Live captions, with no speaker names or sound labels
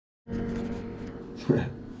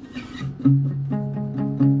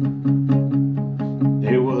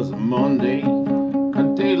It was a Monday, a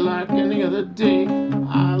day like any other day.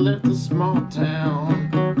 I left a small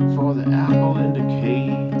town for the apple and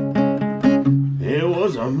decay. It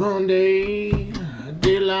was a Monday, a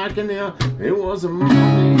day like any other. It was a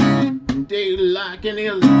Monday, a day like any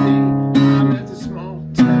other day. I left a small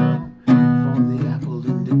town for the apple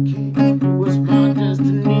and decay. It was my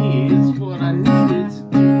destiny, it's what I needed to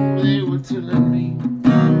do. They were telling me,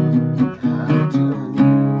 I'm telling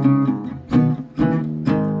you.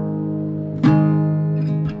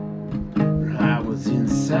 I was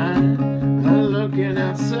inside, looking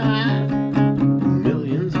outside,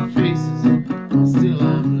 millions of faces, but still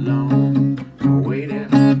I'm alone, waiting.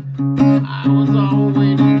 I was all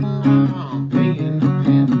waiting, I'm paying the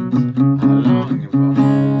pennies, I'm longing for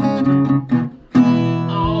home.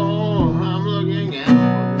 Oh, I'm looking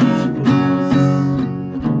out for the tourists.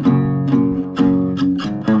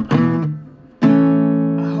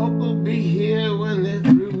 I hope we'll be here when they're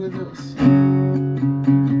through with us.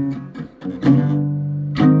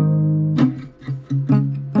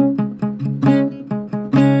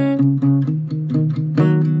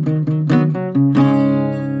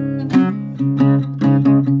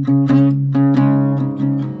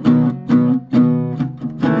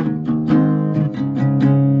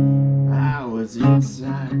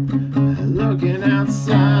 Inside, looking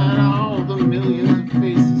outside, all the millions of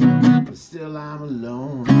faces, but still I'm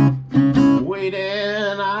alone,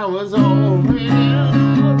 waiting. I was all waiting.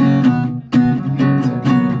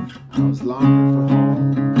 I was longing for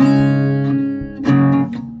home.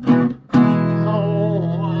 Oh,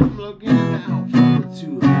 I'm looking out for the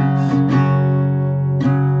two hearts.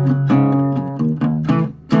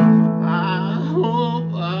 I hope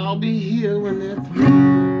I'll be here when they're through.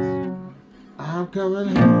 I'm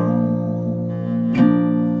coming home.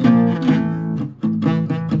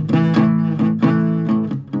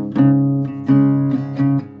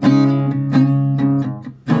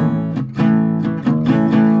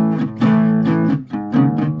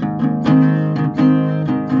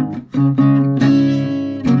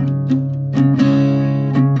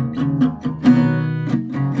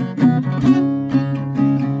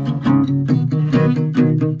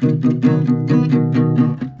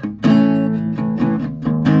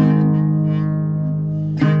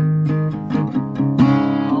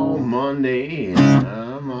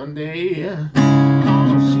 Monday,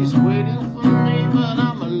 oh, she's waiting for me, but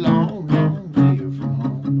I'm a long, long way from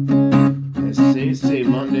home. They say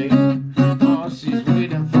Monday, oh, she's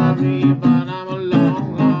waiting for me, but I'm a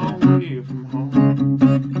long, long way from home.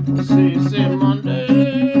 Say Monday,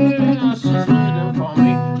 oh, she's waiting for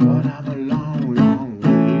me, but I'm a long, long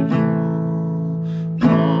way from home.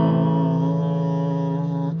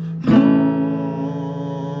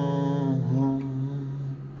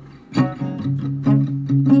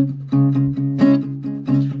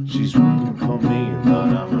 She's waiting for me, but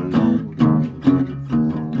I'm alone.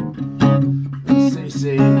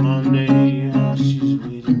 Say Monday, she's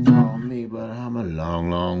waiting for me, but I'm a long,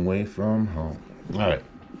 long way from home. Alright.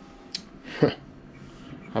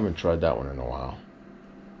 Haven't tried that one in a while.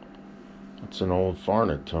 It's an old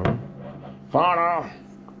Farner tune. Farner!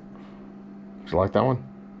 Did you like that one?